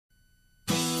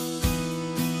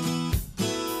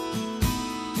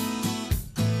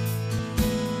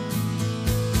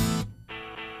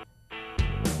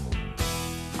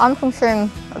I'm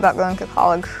concerned about going to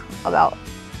college, about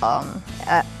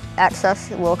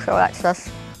access, wheelchair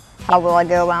access. How will I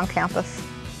get around campus?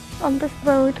 I'm just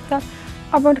worried that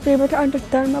I won't be able to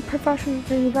understand my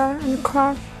professors either in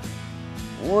class.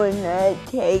 When I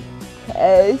take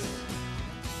tests,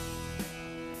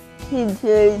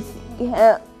 teachers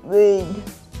can't read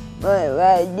my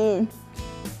writing,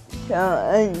 so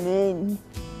I need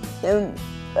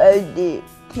somebody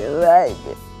to write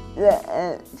the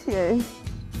answers.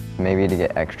 Maybe to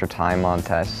get extra time on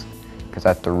tests, because I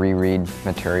have to reread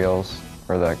materials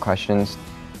or the questions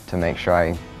to make sure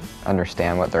I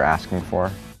understand what they're asking for.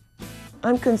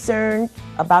 I'm concerned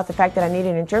about the fact that I need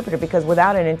an interpreter, because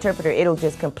without an interpreter, it'll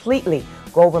just completely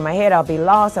go over my head. I'll be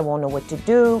lost, I won't know what to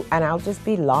do, and I'll just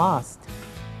be lost.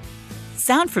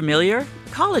 Sound familiar?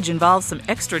 College involves some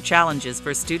extra challenges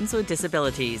for students with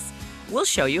disabilities. We'll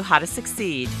show you how to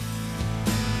succeed.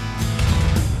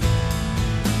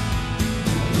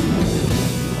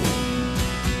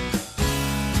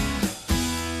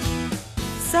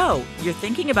 So, you're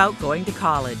thinking about going to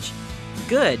college.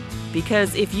 Good,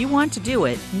 because if you want to do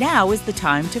it, now is the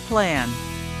time to plan.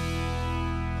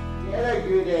 Get a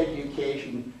good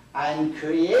education and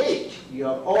create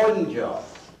your own job.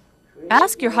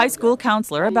 Ask your high school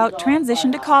counselor about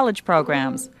transition to college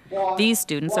programs. These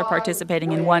students are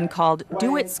participating in one called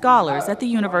Do It Scholars at the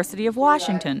University of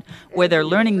Washington, where they're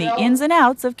learning the ins and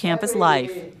outs of campus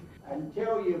life.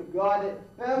 Until you've got it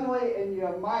firmly in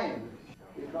your mind.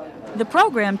 The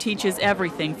program teaches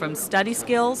everything from study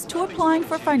skills to applying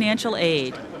for financial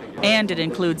aid. And it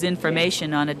includes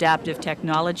information on adaptive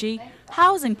technology,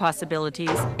 housing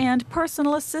possibilities, and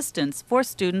personal assistance for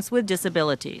students with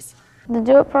disabilities. The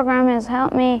Do It program has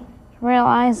helped me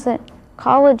realize that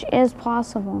college is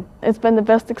possible. It's been the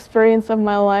best experience of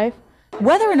my life.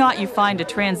 Whether or not you find a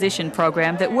transition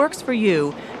program that works for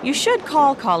you, you should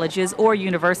call colleges or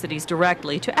universities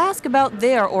directly to ask about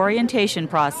their orientation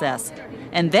process.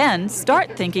 And then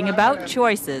start thinking about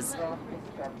choices.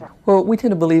 Well, we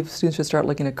tend to believe students should start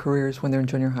looking at careers when they're in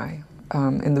junior high.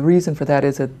 And the reason for that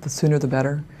is that the sooner the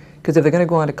better. Because if they're going to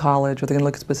go on to college or they're going to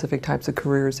look at specific types of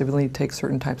careers, they really need to take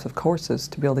certain types of courses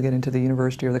to be able to get into the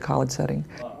university or the college setting.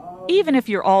 Even if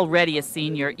you're already a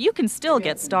senior, you can still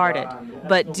get started.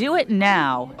 But do it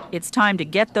now. It's time to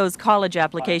get those college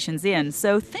applications in,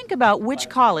 so think about which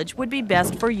college would be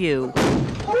best for you.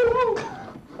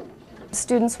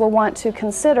 Students will want to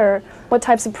consider what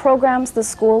types of programs the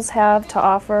schools have to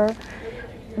offer,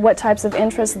 what types of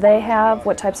interests they have,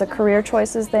 what types of career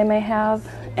choices they may have,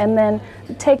 and then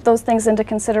take those things into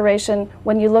consideration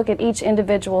when you look at each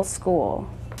individual school.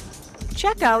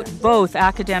 Check out both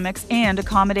academics and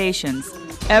accommodations.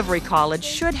 Every college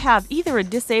should have either a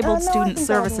disabled student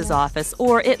services office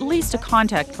or at least a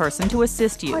contact person to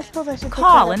assist you.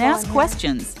 Call and ask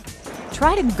questions.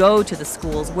 Try to go to the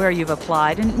schools where you've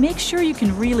applied and make sure you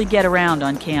can really get around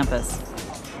on campus.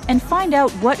 And find out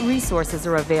what resources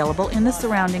are available in the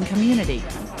surrounding community.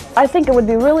 I think it would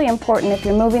be really important if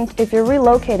you're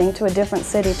relocating to a different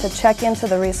city to check into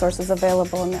the resources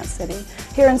available in that city.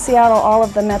 Here in Seattle, all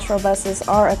of the Metro buses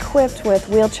are equipped with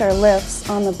wheelchair lifts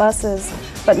on the buses,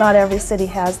 but not every city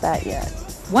has that yet.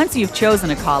 Once you've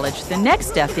chosen a college, the next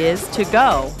step is to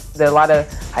go. A lot of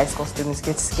high school students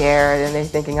get scared and they're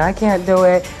thinking, I can't do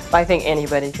it, but I think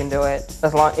anybody can do it.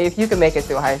 If you can make it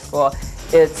through high school,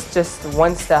 it's just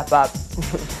one step up.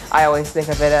 I always think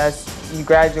of it as you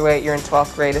graduate, you're in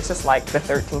 12th grade, it's just like the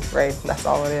 13th grade, that's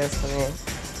all it is for me.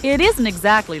 It isn't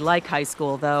exactly like high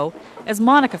school, though. As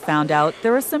Monica found out,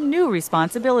 there are some new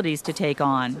responsibilities to take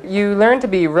on. You learn to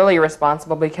be really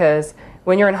responsible because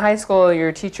when you're in high school,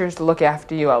 your teachers look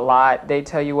after you a lot. They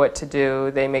tell you what to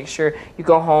do. They make sure you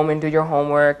go home and do your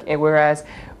homework. And whereas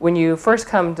when you first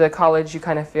come to college, you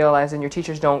kind of feel as in your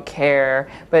teachers don't care.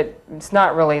 But it's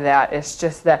not really that. It's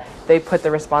just that they put the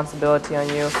responsibility on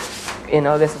you. You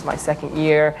know, this is my second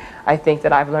year. I think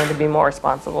that I've learned to be more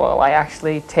responsible. I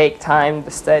actually take time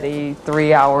to study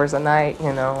 3 hours a night,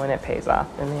 you know, and it pays off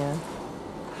in the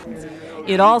end.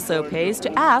 It also pays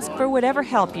to ask for whatever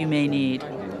help you may need.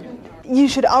 You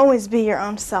should always be your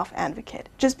own self-advocate.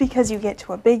 Just because you get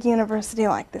to a big university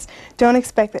like this, don't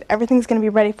expect that everything's going to be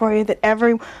ready for you, that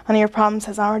every one of your problems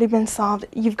has already been solved.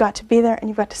 You've got to be there and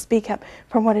you've got to speak up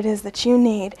for what it is that you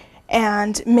need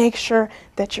and make sure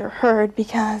that you're heard,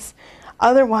 because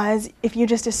otherwise, if you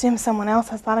just assume someone else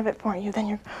has thought of it for you, then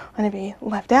you're going to be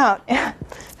left out.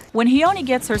 When Heone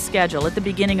gets her schedule at the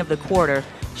beginning of the quarter,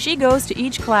 she goes to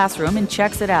each classroom and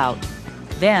checks it out.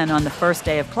 Then, on the first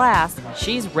day of class,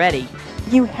 she's ready.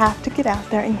 You have to get out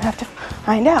there and you have to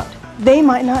find out. They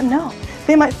might not know.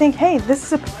 They might think, hey, this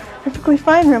is a perfectly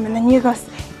fine room, and then you go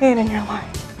say it and you're like,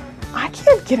 I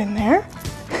can't get in there.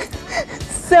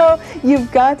 So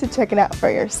you've got to check it out for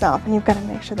yourself, and you've got to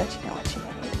make sure that you know what you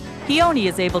need. Peony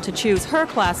is able to choose her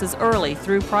classes early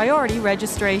through priority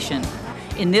registration.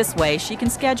 In this way, she can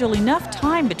schedule enough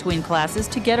time between classes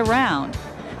to get around.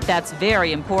 That's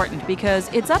very important because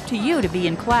it's up to you to be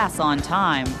in class on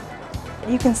time.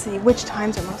 You can see which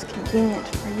times are most convenient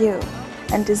for you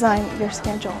and design your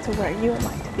schedule to where you would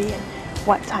like to be and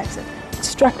what types of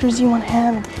instructors you want to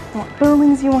have and what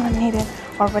buildings you want to meet in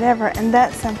or whatever. And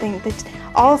that's something that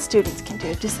all students can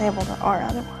do, disabled or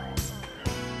otherwise.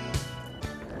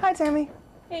 Hi, Tammy.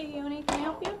 Hey, Yoni, can I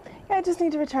help you? Yeah, I just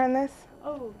need to return this.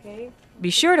 Oh, okay. Be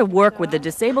sure to work with the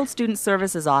Disabled Student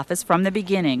Services Office from the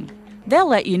beginning. They'll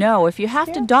let you know if you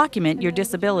have to document your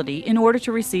disability in order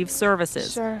to receive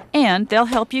services. Sure. And they'll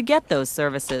help you get those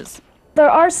services. There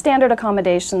are standard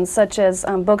accommodations such as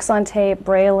books on tape,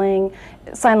 brailing,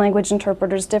 sign language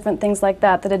interpreters, different things like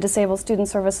that that a Disabled Student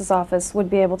Services Office would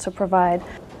be able to provide.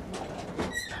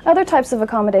 Other types of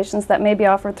accommodations that may be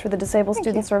offered through the Disabled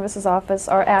Student Services Office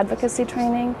are advocacy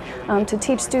training to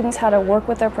teach students how to work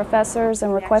with their professors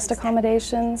and request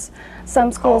accommodations.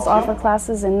 Some schools offer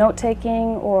classes in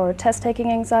note-taking or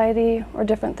test-taking anxiety or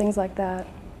different things like that.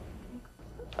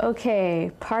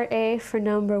 Okay, part A for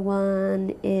number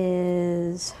 1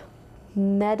 is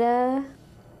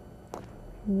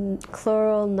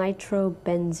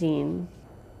meta-chloronitrobenzene.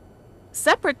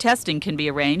 Separate testing can be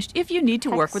arranged if you need to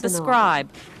work with a scribe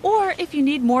or if you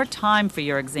need more time for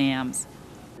your exams.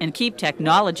 And keep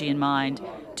technology in mind.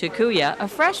 Takuya, a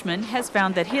freshman, has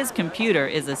found that his computer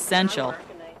is essential.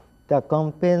 The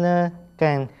computer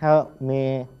can help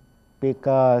me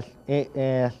because it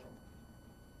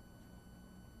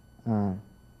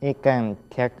can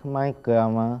check my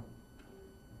grammar.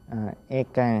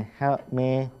 It can help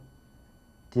me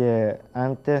to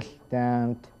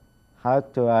understand how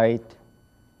to write.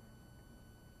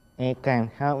 It can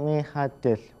help me how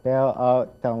to spell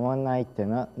out the one I do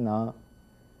not know.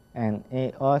 And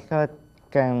it also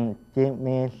can give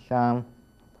me some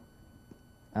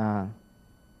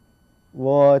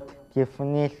word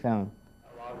definition.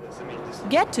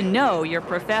 Get to know your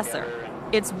professor.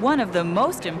 It's one of the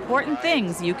most important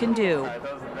things you can do.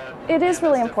 It is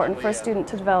really important for a student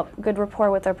to develop good rapport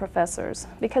with their professors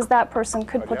because that person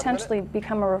could potentially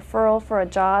become a referral for a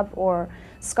job or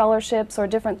scholarships or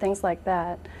different things like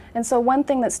that. And so one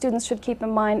thing that students should keep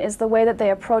in mind is the way that they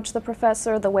approach the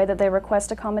professor, the way that they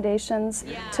request accommodations,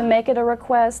 to make it a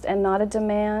request and not a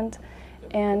demand,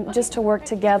 and just to work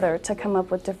together to come up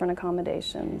with different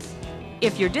accommodations.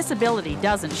 If your disability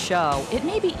doesn't show, it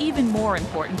may be even more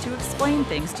important to explain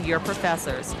things to your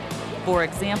professors. For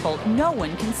example, no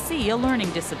one can see a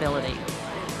learning disability.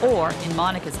 Or, in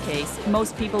Monica's case,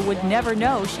 most people would never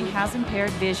know she has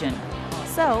impaired vision.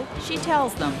 So, she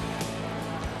tells them.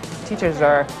 Teachers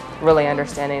are really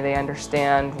understanding. They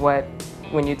understand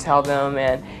when you tell them,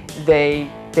 and they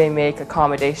make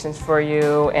accommodations for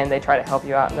you, and they try to help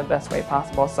you out in the best way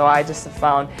possible. So I just have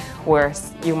found where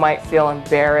you might feel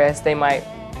embarrassed, they might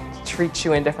treat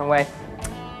you in a different way.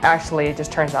 Actually, it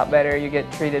just turns out better. You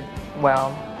get treated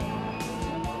well.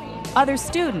 Other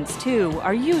students, too,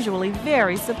 are usually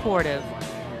very supportive.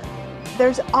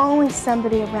 There's always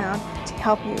somebody around to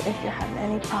help you if you're having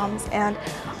any problems, and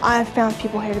I've found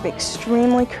people here to be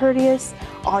extremely courteous.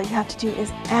 All you have to do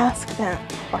is ask them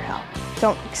for help.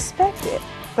 Don't expect it,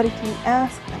 but if you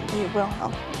ask them, they will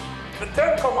help you. The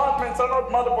 10 commandments are not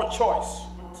multiple choice.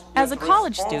 As a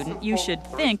college student, you should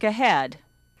think ahead.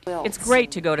 It's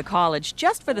great to go to college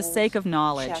just for the sake of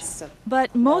knowledge.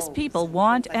 But most people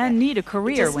want and need a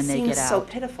career when they get out. So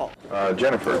pitiful.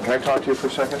 Jennifer, can I talk to you for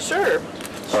a second? Sure.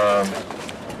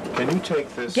 Can you take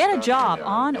this? Get a job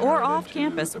on or off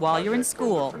campus while you're in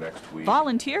school.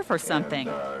 Volunteer for something.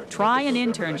 Try an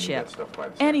internship.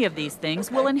 Any of these things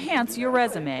will enhance your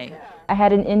resume. I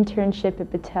had an internship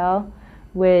at Battelle,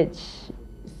 which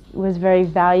was very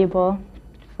valuable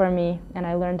for me, and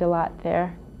I learned a lot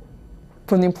there.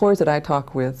 From the employers that I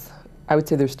talk with, I would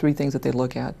say there's 3 things that they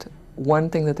look at. One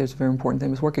thing that there's a very important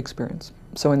thing is work experience.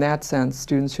 So in that sense,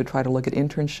 students should try to look at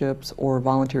internships or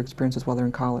volunteer experiences while they're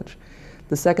in college.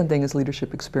 The second thing is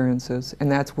leadership experiences, and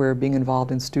that's where being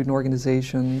involved in student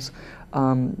organizations,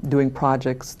 doing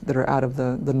projects that are out of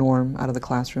the norm, out of the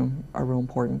classroom, are real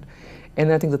important. And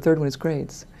then I think the third one is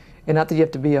grades. And not that you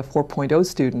have to be a 4.0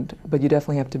 student, but you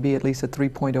definitely have to be at least a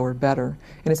 3.0 or better.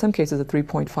 And in some cases, a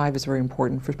 3.5 is very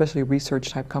important for especially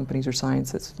research-type companies or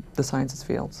the sciences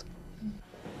fields.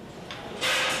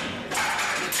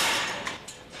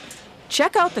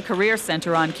 Check out the Career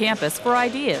Center on campus for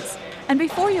ideas. And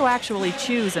before you actually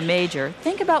choose a major,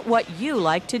 think about what you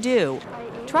like to do.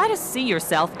 Try to see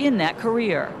yourself in that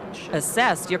career.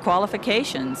 assessed your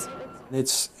qualifications.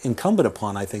 It's incumbent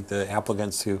upon, I think, the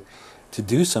applicants to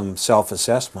do some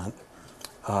self-assessment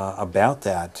about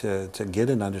that, to get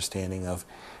an understanding of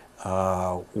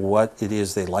what it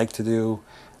is they like to do,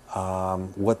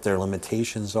 what their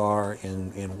limitations are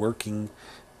in working,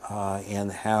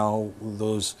 and how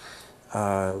those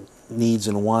needs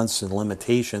and wants and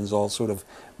limitations all sort of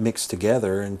mix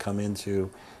together and come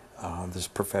into this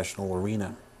professional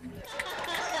arena.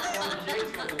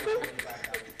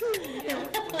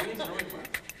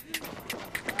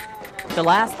 The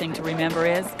last thing to remember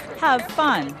is have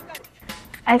fun.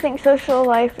 I think social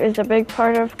life is a big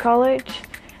part of college,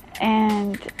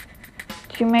 and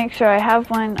to make sure I have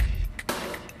one,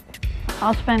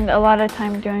 I'll spend a lot of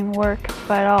time doing work,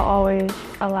 but I'll always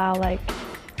allow like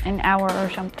an hour or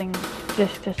something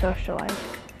just to socialize.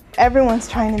 Everyone's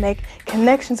trying to make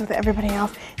connections with everybody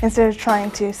else instead of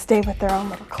trying to stay with their own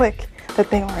little clique that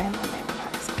they were in when they were in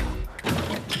high school.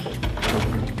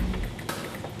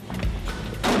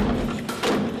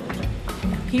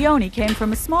 Keone came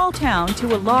from a small town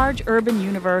to a large urban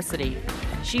university.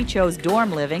 She chose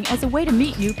dorm living as a way to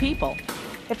meet new people.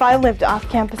 If I lived off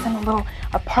campus in a little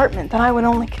apartment, then I would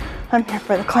only come here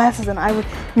for the classes and I would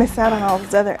miss out on all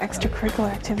those other extracurricular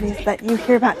activities that you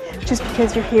hear about just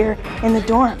because you're here in the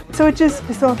dorm. So it just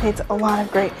facilitates a lot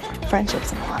of great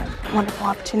friendships and a lot of wonderful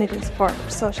opportunities for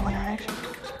social interaction.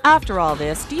 After all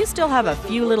this, do you still have a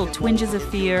few little twinges of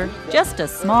fear? Just a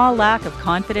small lack of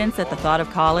confidence at the thought of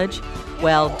college?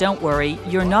 Well, don't worry,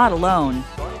 you're not alone,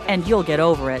 and you'll get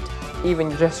over it.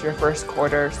 Even just your first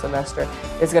quarter semester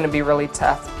is going to be really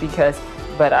tough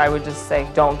but I would just say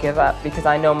don't give up, because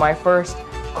I know my first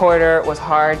quarter was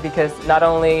hard because not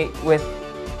only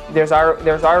there's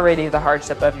already the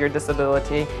hardship of your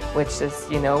disability, which is,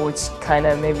 which kind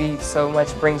of maybe so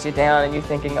much brings you down and you're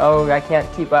thinking, oh, I can't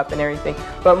keep up and everything,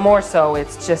 but more so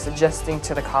it's just adjusting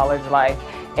to the college life.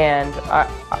 And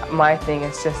my thing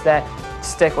is just that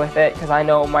stick with it, because I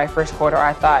know my first quarter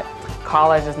I thought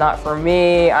college is not for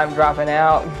me, I'm dropping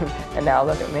out, and now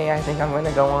look at me, I think I'm going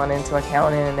to go on into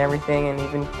accounting and everything, and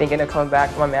even thinking of coming back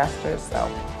for my master's. So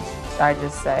I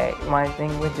just say my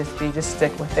thing would just be just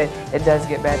stick with it. It does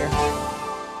get better.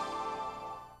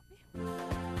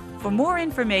 For more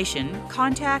information,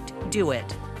 contact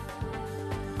DoIT.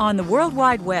 On the World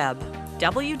Wide Web,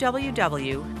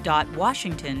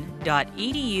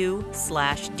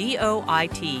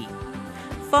 www.washington.edu/DOIT.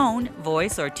 Phone,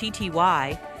 voice, or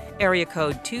TTY, area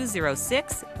code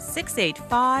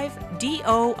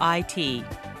 206-685-DOIT.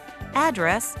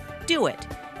 Address, DoIT,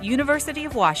 University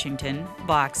of Washington,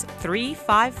 Box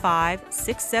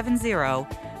 355670,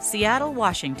 Seattle,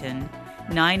 Washington,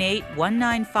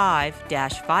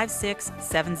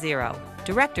 98195-5670.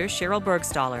 Director Cheryl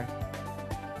Bergstaller.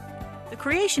 The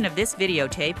creation of this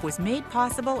videotape was made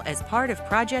possible as part of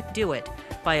Project DoIT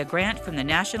by a grant from the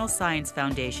National Science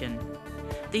Foundation.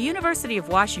 The University of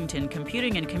Washington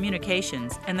Computing and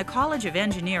Communications and the College of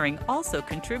Engineering also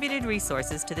contributed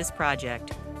resources to this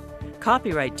project.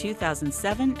 Copyright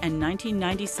 2007 and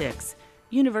 1996,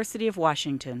 University of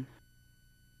Washington.